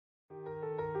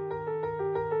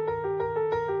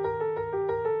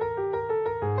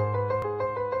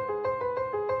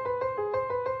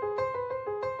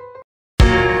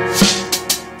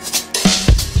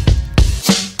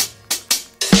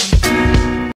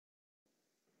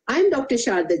Dr.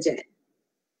 Sharda Jain.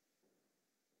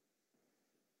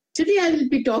 Today I will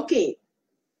be talking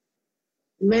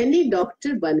मैंने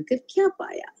doctor बनकर क्या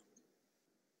पाया।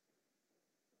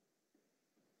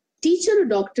 टीचर और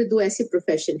डॉक्टर दो ऐसे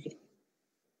प्रोफेशन हैं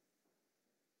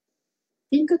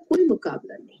इनका कोई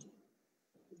मुकाबला नहीं,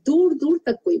 दूर दूर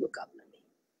तक कोई मुकाबला नहीं।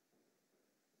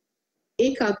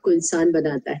 एक आपको इंसान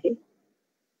बनाता है,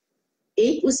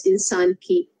 एक उस इंसान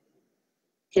की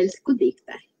हेल्थ को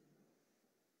देखता है।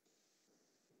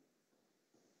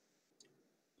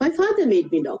 My father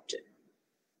made me doctor.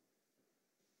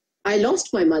 I lost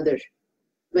my mother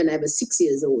when I was 6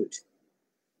 years old.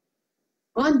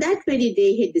 On that very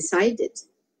day, he decided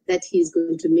that he is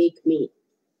going to make me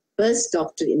first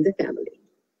doctor in the family.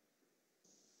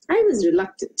 I was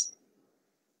reluctant,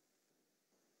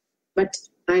 but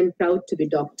I'm proud to be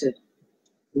doctor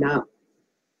now.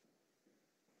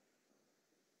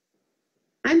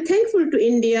 I'm thankful to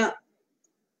India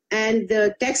and the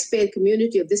taxpayer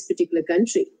community of this particular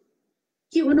country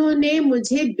कि उन्होंने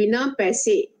मुझे बिना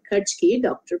पैसे खर्च किए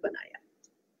doctor बनाया।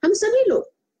 हम सभी लोग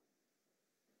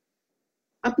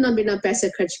अपना बिना पैसे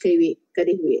खर्च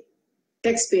करे हुए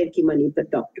टैक्स पेयर की मनी पर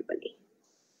डॉक्टर बने।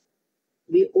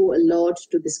 We owe a lot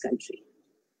to this country.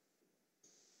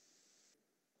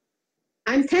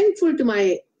 I'm thankful to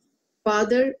my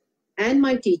father and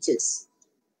my teachers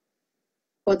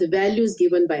for the values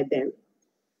given by them.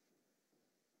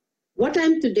 What I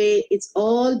am today, it's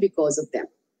all because of them.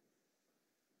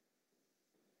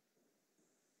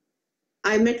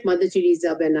 I met Mother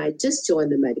Teresa when I just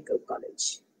joined the medical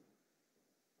college.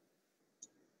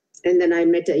 And then I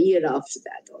met a year after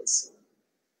that also.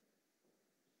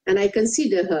 And I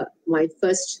consider her my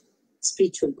first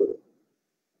spiritual guru.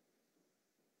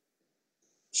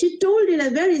 She told in a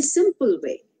very simple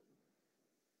way,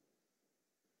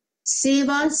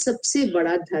 सेवा सबसे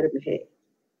बड़ा धर्म है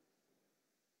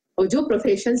और जो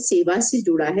profession सेवा से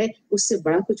जुड़ा है उससे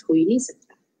बड़ा कुछ हो ही नहीं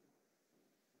सकता।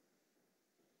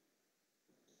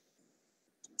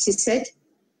 She said,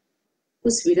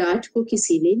 उस विराट को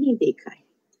किसी ने नहीं देखा है,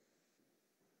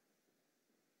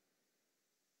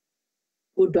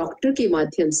 वो डॉक्टर के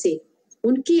माध्यम से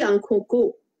उनकी आंखों को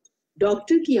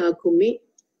डॉक्टर की आंखों में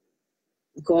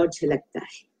गॉड झलकता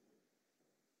है।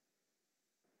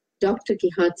 डॉक्टर के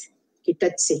हाथ के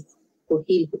टच से वो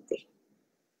हील होते हैं।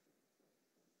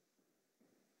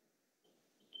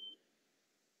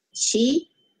 She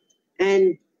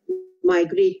and my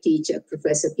great teacher,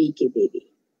 Professor P.K. Devi,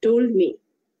 told me,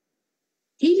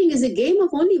 healing is a game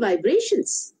of only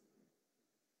vibrations.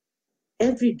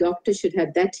 Every doctor should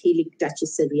have that healing touch.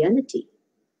 It's a reality.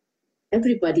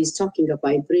 Everybody is talking of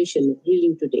vibration and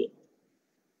healing today.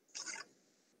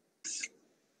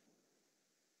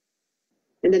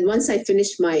 And then once I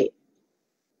finished my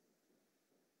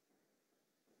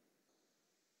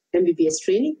MBBS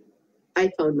training, I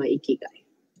found my ikigai.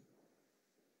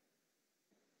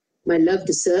 My love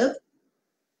to serve,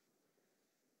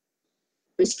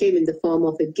 which came in the form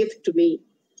of a gift to me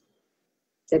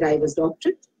that I was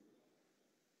doctor,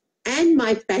 and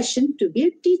my passion to be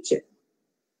a teacher.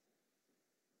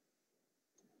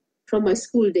 From my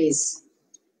school days,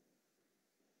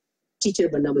 teacher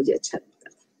बनना मुझे अच्छा लगता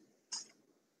था.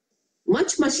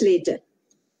 Much later,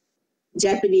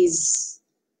 Japanese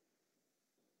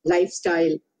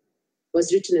lifestyle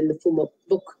was written in the form of a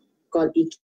book called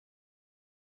Ikigai,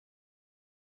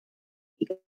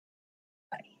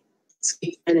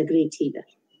 and a great healer.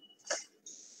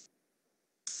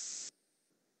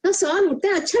 Now सवाल उठता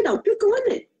है, अच्छा doctor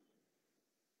कौन है?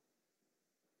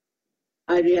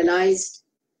 I realized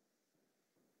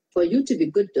for you to be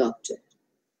good doctor,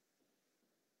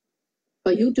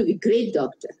 for you to be great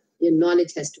doctor, your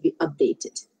knowledge has to be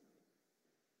updated.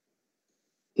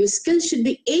 Your skills should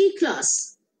be A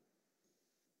class.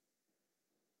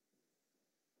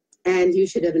 And you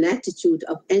should have an attitude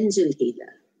of angel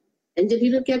healer. Angel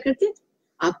healer क्या करते हैं?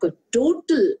 आपका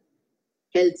total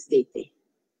health देते हैं.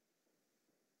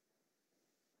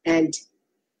 And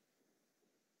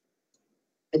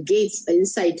a gates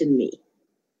insight in me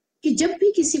कि जब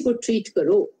भी किसी को ट्रीट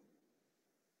करो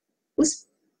उस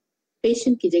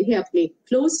पेशेंट की जगह अपने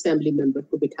क्लोज फैमिली मेंबर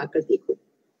को बिठाकर देखो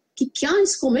कि क्या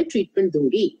इसको मैं ट्रीटमेंट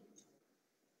दूंगी,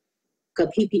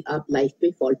 कभी भी आप लाइफ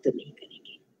में फॉल्टर नहीं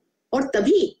करेंगे और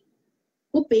तभी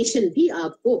वो पेशेंट भी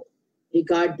आपको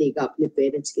रिगार्ड देगा अपने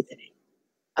पेरेंट्स की तरह,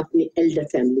 अपने एल्डर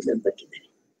फैमिली मेंबर की तरह.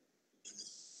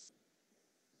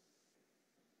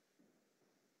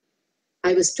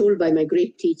 I was told by my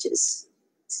great teachers,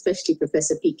 especially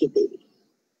Professor P.K. Devi,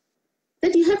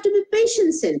 that you have to be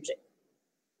patient-centric.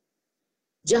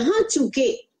 जहां चूके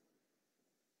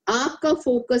आपका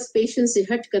फोकस पेशेंट से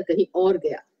हटकर कहीं और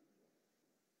गया,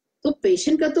 तो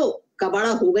पेशेंट का तो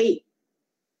कबाड़ा हो गई,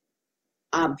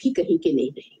 आप भी कहीं के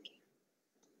नहीं रहेंगे।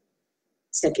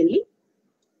 Secondly,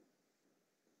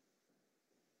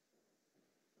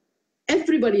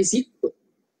 everybody is equal.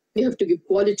 You have to give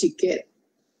quality care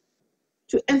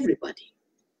to everybody.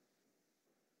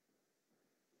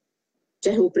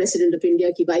 चाहे वो प्रेसिडेंट ऑफ इंडिया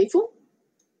की वाइफ हो,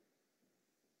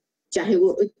 चाहे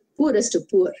वो पुअरेस्ट ऑफ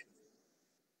पुअर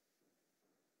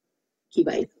की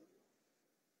वाइफ।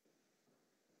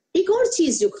 एक और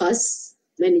चीज जो खास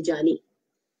मैंने जानी,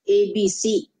 ABC,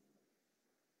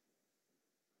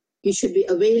 you should be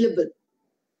available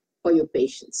for your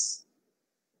patients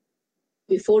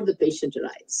before the patient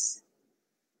arrives.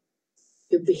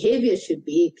 Your behavior should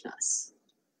be A-class,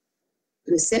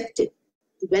 receptive,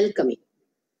 welcoming.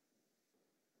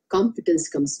 Competence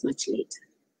comes much later.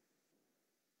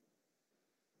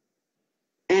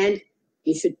 And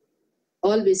you should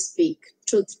always speak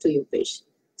truth to your patient.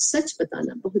 सच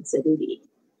बताना बहुत जरूरी है.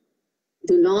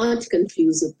 Do not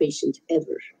confuse your patient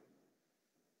ever.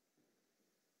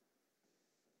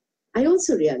 I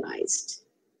also realized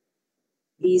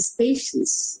these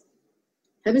patients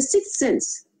have a sixth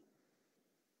sense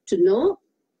to know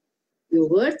your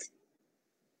worth,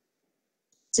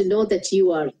 to know that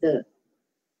you are the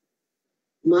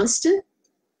master,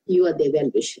 you are their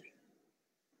well-wisher.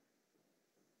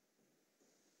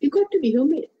 You got to be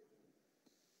humane.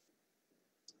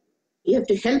 You have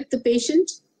to help the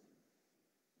patient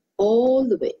all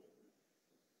the way.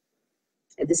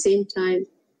 At the same time,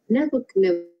 never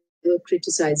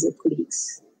criticize your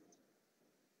colleagues.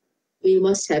 You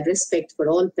must have respect for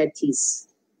all pathies.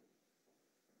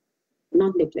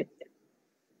 Not neglect them.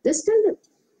 Just tell them,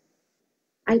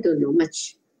 I don't know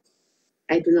much.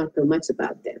 I do not know much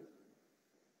about them.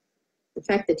 The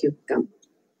fact that you've come,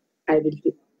 I will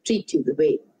treat you the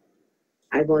way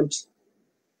I want,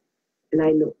 and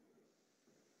I know.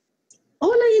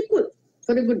 All are equal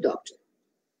for a good doctor.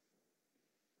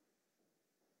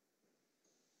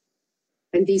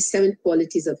 And these 7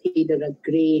 qualities of healer are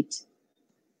great.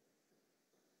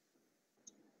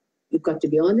 You've got to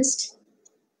be honest.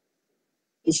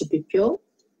 You should be pure.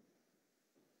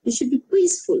 You should be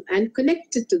peaceful and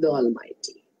connected to the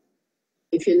Almighty.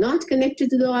 If you're not connected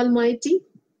to the Almighty,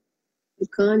 you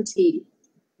can't heal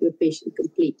your patient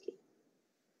completely.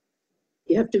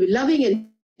 You have to be loving and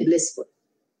blissful.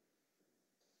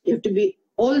 You have to be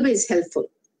always helpful.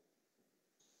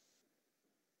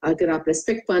 अगर आप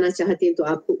respect पाना चाहते हैं तो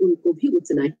आपको उनको भी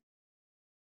उतना ही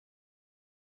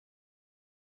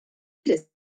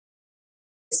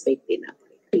रेस्पेक्ट देना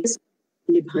पड़ेगा,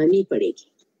 निभानी पड़ेगी.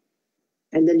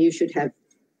 And then you should have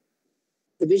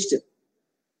the wisdom.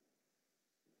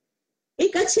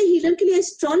 एक अच्छे हीलर के लिए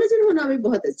एस्ट्रोलॉजर होना भी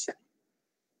बहुत अच्छा है.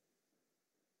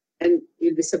 And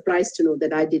you'll be surprised to know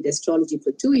that I did astrology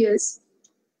for 2 years,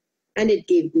 and it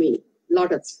gave me a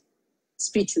lot of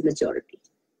spiritual maturity.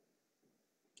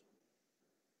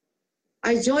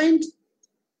 I joined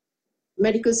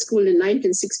medical school in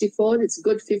 1964. It's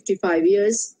good 55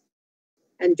 years.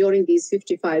 And during these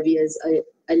 55 years,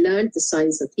 I learned the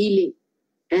science of healing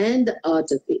and the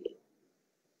art of healing.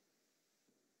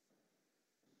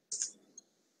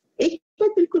 एक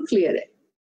बात बिल्कुल clear है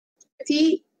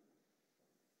कि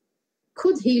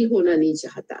खुद heal होना नहीं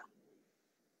चाहता,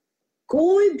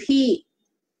 कोई भी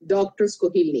डॉक्टर्स को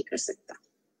हील नहीं कर सकता.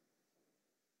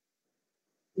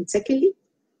 And secondly,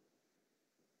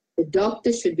 the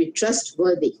doctor should be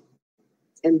trustworthy,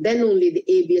 and then only the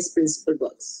ABS principle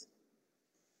works.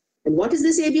 And what is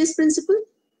this ABS principle?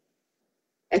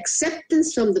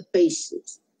 Acceptance from the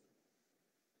patient.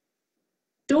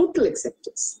 Total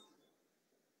acceptance.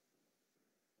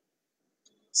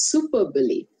 Super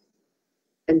belief.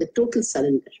 And the total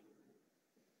surrender.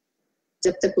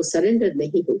 जब तक वो surrender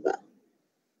नहीं होगा,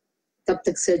 तब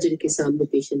तक surgeon के सामने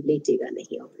patient लेटेगा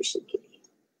नहीं operation के लिए.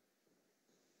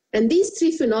 And these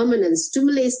 3 phenomena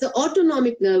stimulate the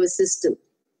autonomic nervous system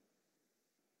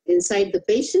inside the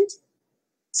patient.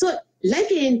 So,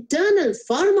 like an internal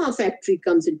pharma factory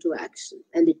comes into action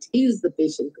and it heals the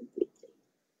patient completely.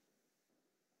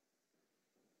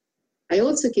 I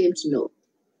also came to know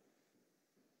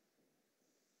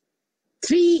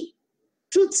 3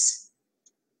 truths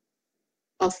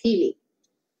of healing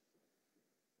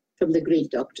from the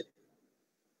great doctor.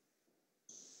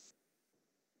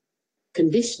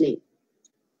 Conditioning,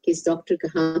 कि इस doctor का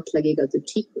हाथ लगेगा तो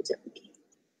ठीक हो जाएंगे.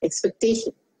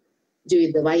 Expectation, जो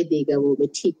ये दवाई देगा वो मैं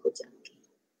ठीक हो जाऊंगी.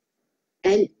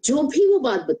 एंड जो भी वो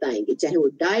बात बताएंगे, चाहे वो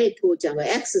डाइट हो चाहे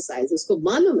एक्सरसाइज, उसको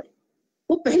मालूम है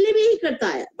वो पहले भी ही करता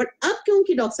है, बट अब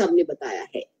क्योंकि डॉक्टर साहब ने बताया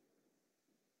है,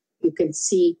 you can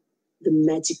see the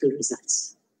magical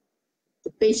results.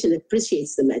 The patient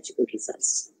appreciates the magical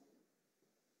results.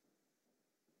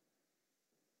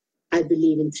 I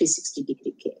believe in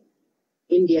 360-degree care.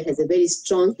 India has a very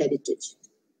strong heritage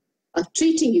of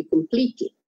treating you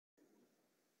completely.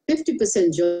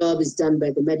 50% job is done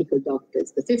by the medical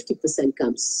doctors. The 50%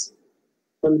 comes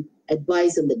from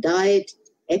advice on the diet,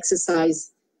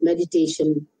 exercise,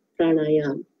 meditation,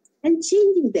 pranayam, and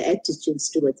changing the attitudes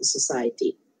toward the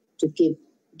society to give,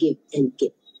 and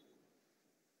give.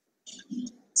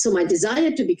 So my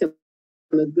desire to become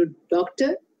a good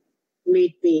doctor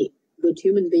made me a good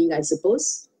human being, I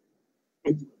suppose,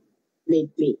 and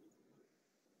made me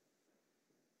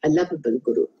a lovable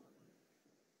guru.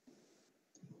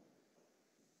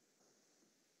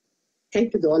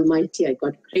 Thank to the Almighty, I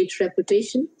got great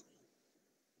reputation,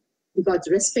 got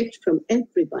respect from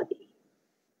everybody.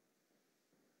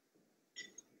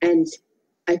 And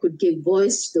I could give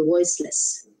voice to the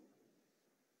voiceless.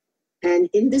 And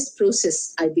in this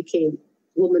process, I became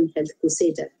Women Health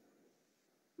Crusader,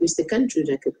 which the country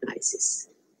recognizes.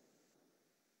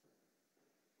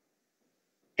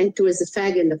 And towards the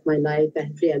fag end of my life, I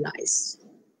realized,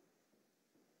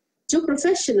 जो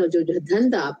profession और जो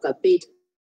धंधा आपका पेट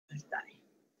भरता है,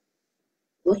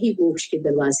 वही मोक्ष के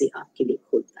दरवाजे आपके लिए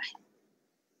खोलता है.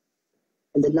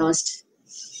 And the last,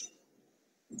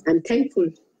 I'm thankful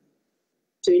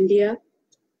to India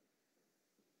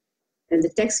and the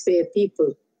taxpayer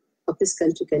people of this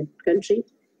country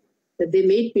that they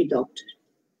made me doctor.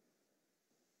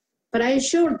 But I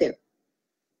assured them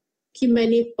कि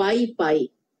मैंने पाई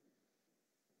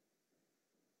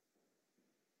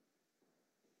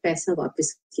पैसा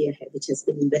वापस किया है, which has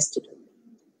been invested on me.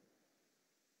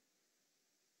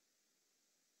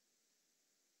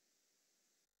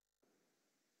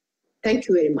 Thank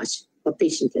you very much for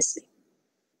patient listening.